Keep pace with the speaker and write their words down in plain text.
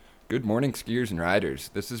Good morning, skiers and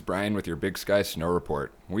riders. This is Brian with your Big Sky Snow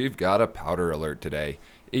Report. We've got a powder alert today.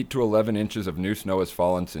 8 to 11 inches of new snow has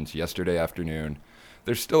fallen since yesterday afternoon.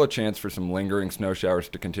 There's still a chance for some lingering snow showers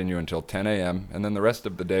to continue until 10 a.m., and then the rest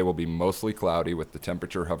of the day will be mostly cloudy with the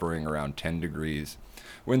temperature hovering around 10 degrees.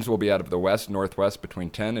 Winds will be out of the west-northwest between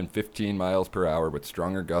 10 and 15 miles per hour with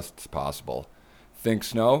stronger gusts possible. Think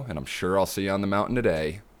snow, and I'm sure I'll see you on the mountain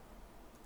today.